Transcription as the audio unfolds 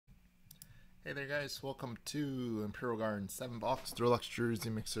Hey there guys, welcome to Imperial Garden 7 box DERLUXE jersey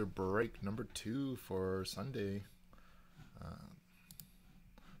mixer break number 2 for Sunday.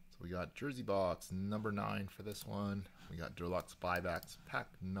 So we got jersey box number 9 for this one. We got DERLUXE buybacks pack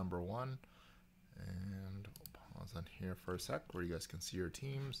number 1. And we'll pause on here for a sec where you guys can see your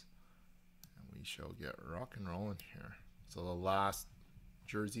teams. And we shall get rock and rolling here. So the last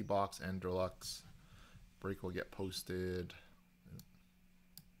jersey box and DERLUXE break will get posted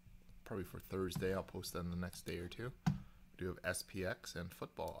probably for Thursday. I'll post that in the next day or two. We do have SPX and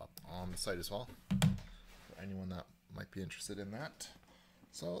football up on the site as well for anyone that might be interested in that.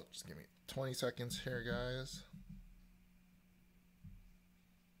 So just give me 20 seconds here, guys.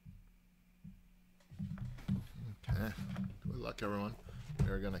 Okay, good luck everyone.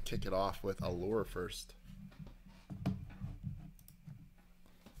 We're gonna kick it off with Allure first.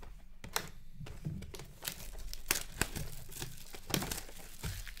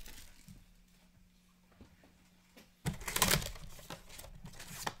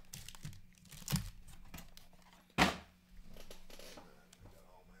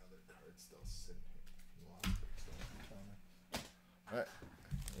 Alright,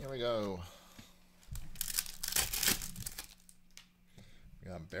 here we go. We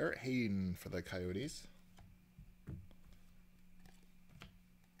got Barrett Hayden for the Coyotes. We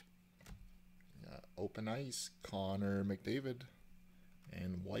got Open Ice, Connor McDavid.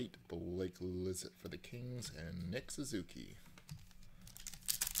 And White, Blake Lizzett for the Kings. And Nick Suzuki.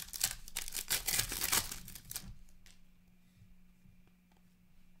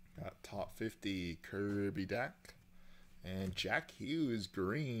 Got Top 50, Kirby Dach. And Jack Hughes,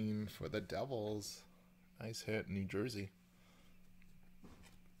 green for the Devils. Nice hit, New Jersey.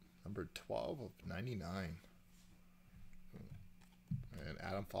 Number 12 of 99. And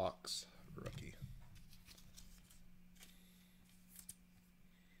Adam Fox, rookie.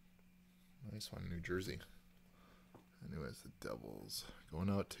 Nice one, New Jersey. Anyways, the Devils.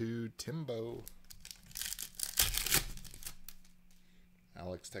 Going out to Timbo.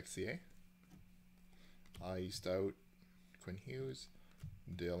 Alex Texier. Iced out Quinn Hughes,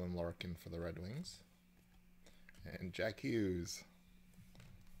 Dylan Larkin for the Red Wings, and Jack Hughes.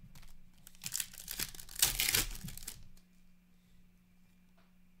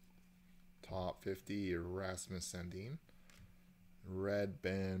 Top 50, Rasmus Sandin, Red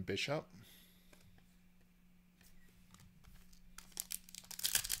Ben Bishop,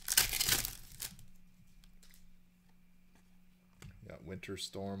 got Winter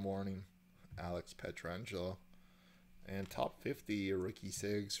Storm Warning, Alex Pietrangelo. And top 50, rookie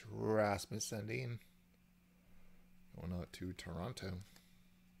Sigs, Rasmus Sandin. Going out to Toronto.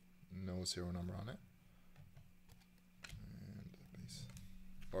 No serial number on it. And base.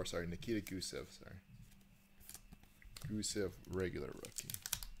 Or sorry, Nikita Gusev, sorry. Gusev, regular rookie.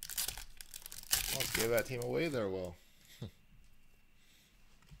 Let's give that team away there, Will.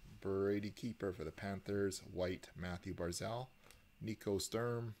 Brady Keeper for the Panthers. White, Matthew Barzal. Nico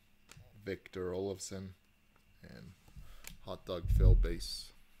Sturm. Victor Olofsson. And Hot Dog Phil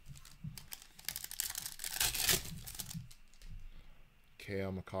base.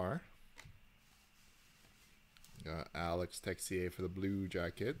 Kale McCarr. Got Alex Texier for the Blue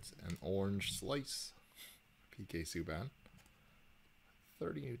Jackets. And Orange Slice. PK Subban.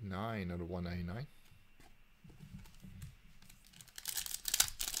 39 out of 199.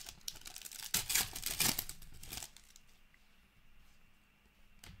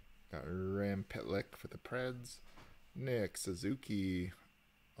 Got Ram Pitlick for the Preds. Nick Suzuki,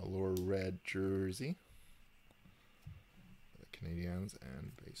 Allure red jersey. The Canadiens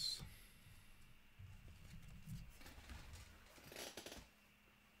and base.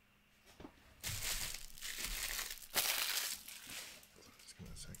 Just give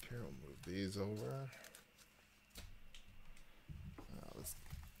me a sec here. We'll move these over.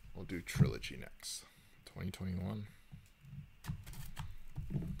 We'll do Trilogy next. 2021.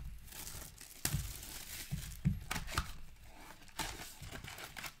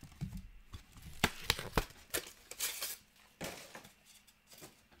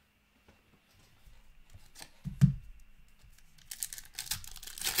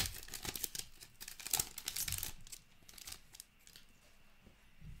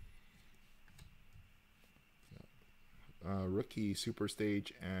 Rookie Super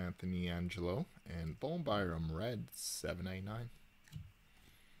Stage Anthony Angelo and Bone Byram red 799.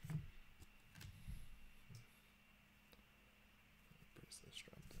 Brace this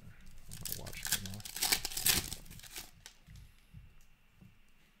strap there. I'll watch them all.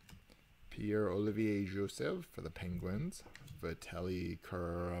 Pierre Olivier Joseph for the Penguins. Vitaly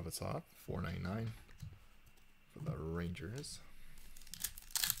Karavasov 499 for the Rangers.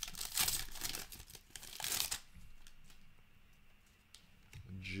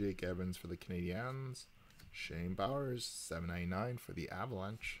 Jake Evans for the Canadiens. Shane Bowers, $7.99 for the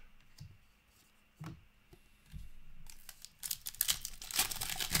Avalanche.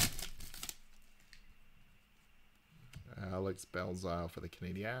 Alex Belzile for the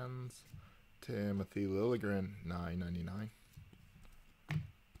Canadiens. Timothy Liljegren, $9.99.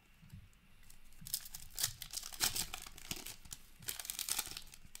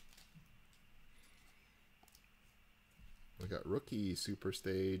 We got rookie Super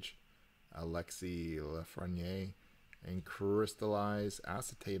Stage, Alexis Lafreniere, and crystallized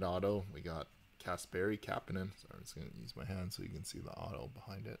acetate auto. We got Kasperi Kapanen. Sorry, I'm just going to use my hand so you can see the auto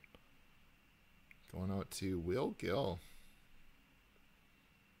behind it. Going out to Will Gill.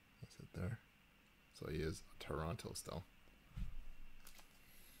 That's it there. So he is Toronto still.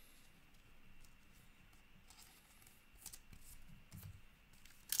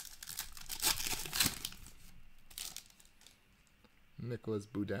 Nicholas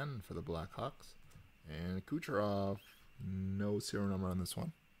Boudin for the Blackhawks. And Kucherov, no serial number on this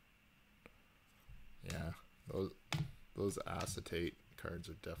one. Yeah, those acetate cards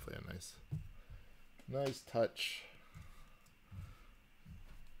are definitely a nice touch.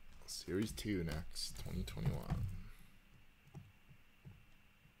 Series 2 next, 2021.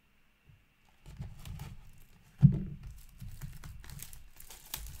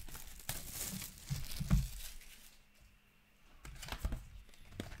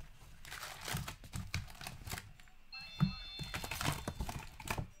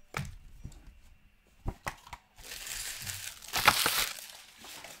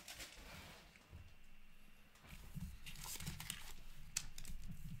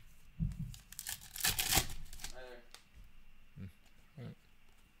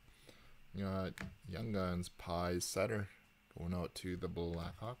 Got Young Guns Pies Setter going out to the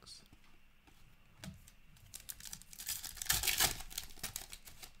Blackhawks.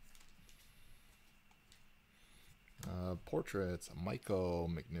 Portraits,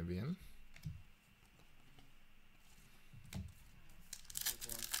 Michael McNiven.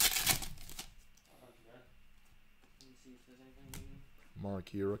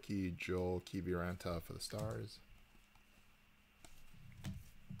 Marquee rookie Joel Kiviranta for the Stars.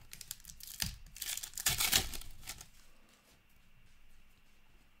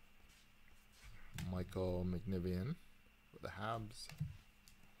 Michael McNiven for the Habs.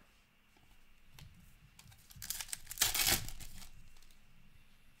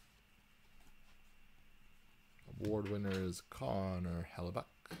 Award winners Connor Hellebuck.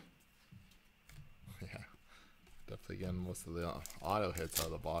 Yeah, definitely getting most of the auto hits out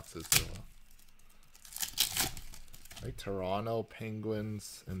of the boxes. So, like Toronto,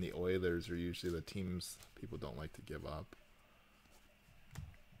 Penguins, and the Oilers are usually the teams people don't like to give up.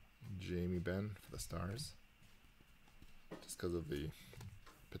 Jamie Benn for the Stars. Just because of the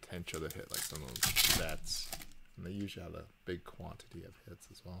potential to hit like some of those bets. And they usually have a big quantity of hits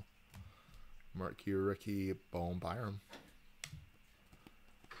as well. Marquee rookie Bowen Byram.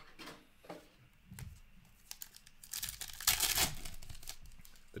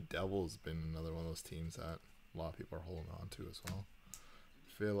 The Devils been another one of those teams that a lot of people are holding on to as well.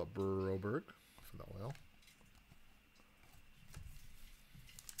 Philip Broberg for the Oil.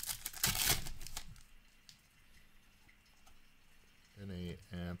 And a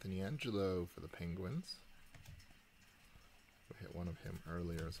Anthony Angelo for the Penguins. We hit one of him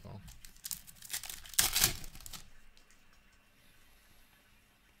earlier as well.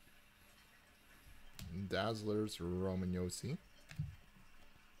 And Dazzlers Roman Josi.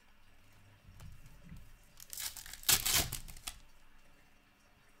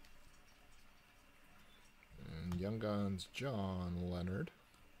 And Young Guns John Leonard.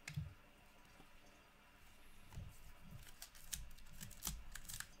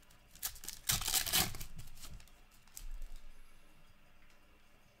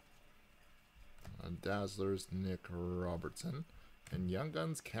 Dazzlers Nick Robertson, and Young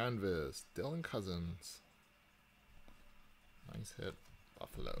Guns Canvas Dylan Cousins. Nice hit,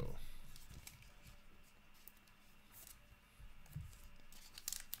 Buffalo.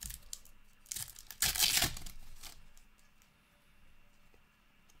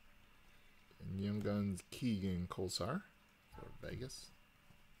 And Young Guns Keegan Kolsar for Vegas.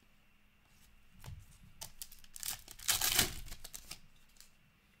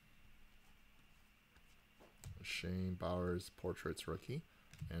 Shane Bowers Portraits rookie,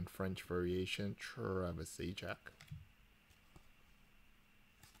 and French variation Travis Zajac.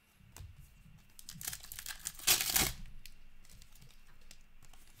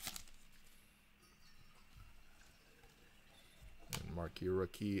 And marquee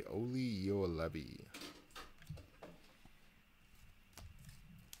rookie Oli Yoelevi.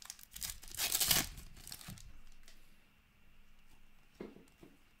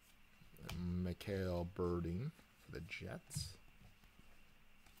 McHale Birding for the Jets.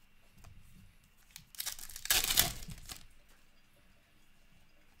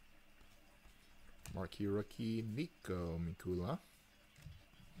 Marquee rookie Nico Mikula.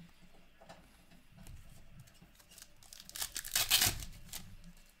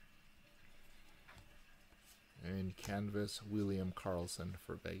 And canvas William Karlsson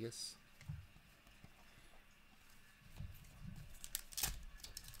for Vegas.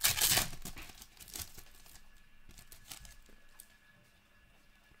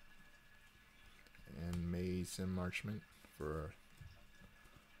 And Mason Marchment for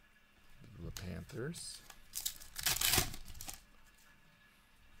the Panthers.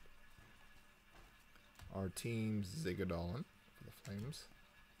 Our team's Zigadolin for the Flames.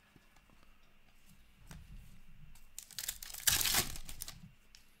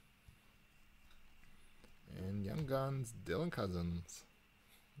 And Young Guns, Dylan Cousins.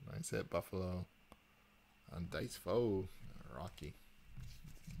 Nice hit, Buffalo. On Dice Foe, Rocky.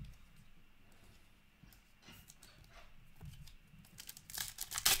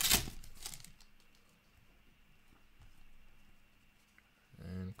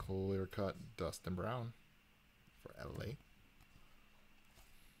 And clear cut, Dustin Brown for LA.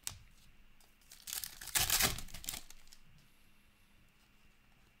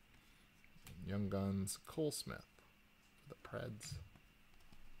 Young Guns, Cole Smith for the Preds.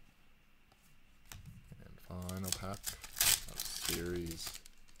 And final pack of Series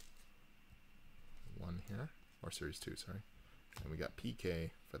 1 here, or Series 2, sorry. And we got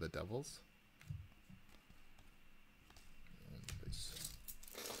PK for the Devils. And base.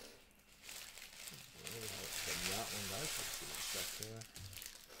 That one, guys. Let's see what's stuff there.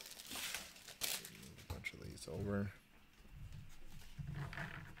 Move a bunch of these over.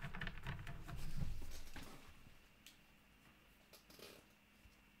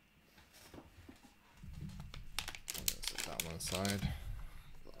 Set that one aside.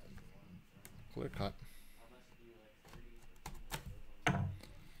 Clear cut.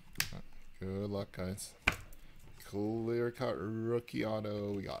 Good luck, guys. Clear cut rookie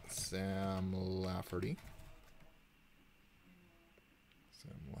auto. We got Sam Lafferty.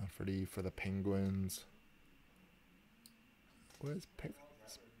 Sam Lafferty for the Penguins. What is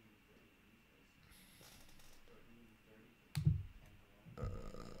Penguins?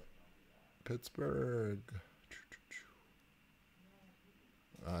 Pittsburgh.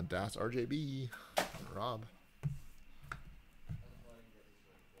 Das RJB. Rob.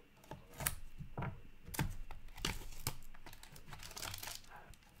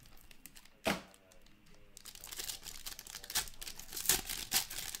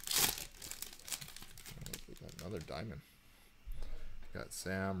 Another diamond. Got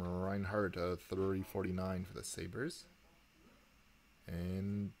Sam Reinhart, 349 for the Sabres.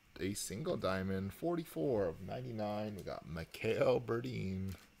 And a single diamond, 44 of 99. We got McHale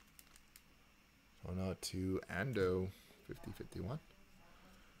Birding. Going out to Ando, 50-51.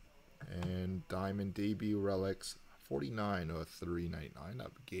 And diamond debut relics, 49 of 399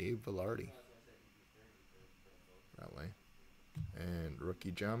 of Gabe Vilardi. That way. And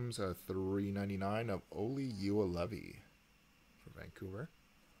rookie gems, 399 of Oli Uelevi for Vancouver.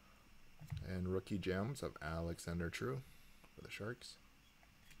 And rookie gems of Alexander True for the Sharks.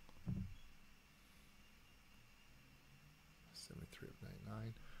 73 of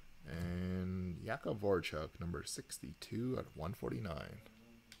 99. And Jakub Voracek, number 62 out of 149.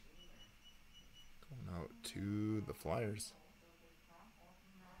 Going out to the Flyers.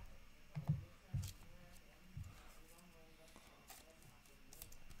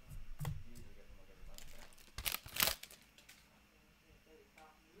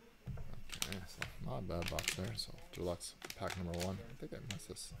 Okay, so not a bad box there. So Deluxe pack number 1. I think I missed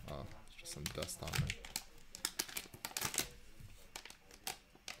this. Oh, it's just some dust on there.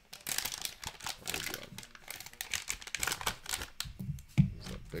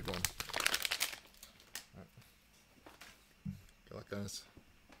 Big one. Right. Good luck, guys.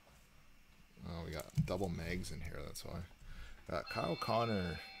 Oh, we got double mags in here, that's why. Got Kyle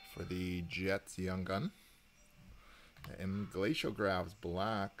Connor for the Jets Young Gun. And Glacial Graphs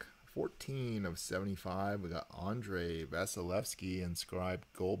Black, 14 of 75. We got Andre Vasilevsky inscribed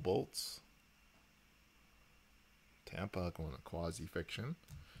Gold Bolts. Tampa going to Quasi Fiction.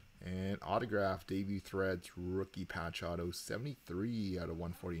 And autograph debut threads rookie patch auto 73 out of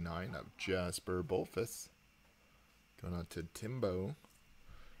 149 of Jasper Bolfus. Going on to Timbo.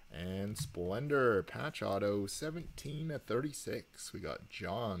 And Splendor patch auto 17 of 36. We got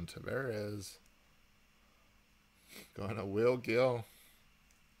John Tavares. Going to Will Gill.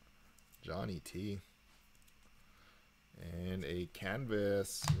 Johnny T. And a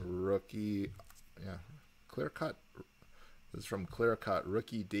canvas rookie yeah, ClearCut. This is from ClearCut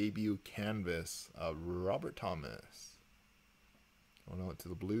Rookie Debut Canvas. Robert Thomas. Going out to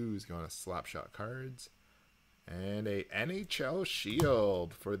the Blues. Going to Slapshot Cards. And a NHL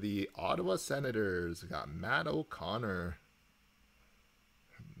Shield for the Ottawa Senators. We got Matt O'Connor.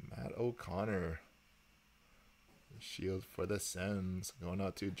 Matt O'Connor. Shield for the Sens. Going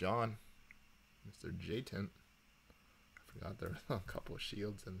out to John. Mr. J-Tint. I forgot there were a couple of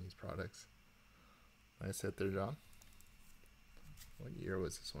shields in these products. Nice hit there, John. What year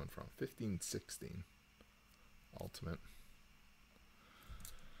was this one from? 15-16. Ultimate.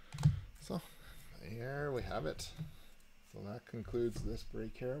 So, there we have it. So that concludes this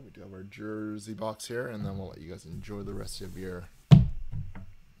break here. We do have our jersey box here, and then we'll let you guys enjoy the rest of your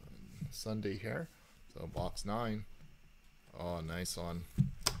Sunday here. So box 9. Oh, nice one.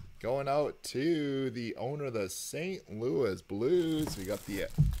 Going out to the owner of the St. Louis Blues. We got the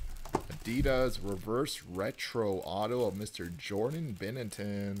Adidas reverse retro auto of Mr. Jordan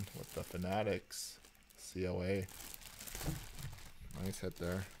Binnington with the Fanatics COA. Nice hit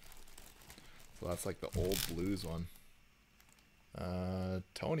there. So that's like the old Blues one.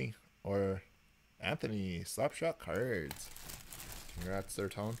 Tony or Anthony Slapshot Cards. Congrats there,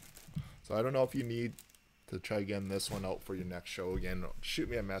 Tone. So I don't know if you need to try getting this one out for your next show again. Shoot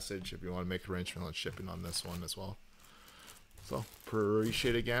me a message if you want to make arrangement on shipping on this one as well. So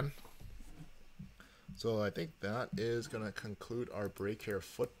appreciate it again. So I think that is going to conclude our break here.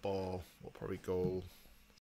 Football. We'll probably go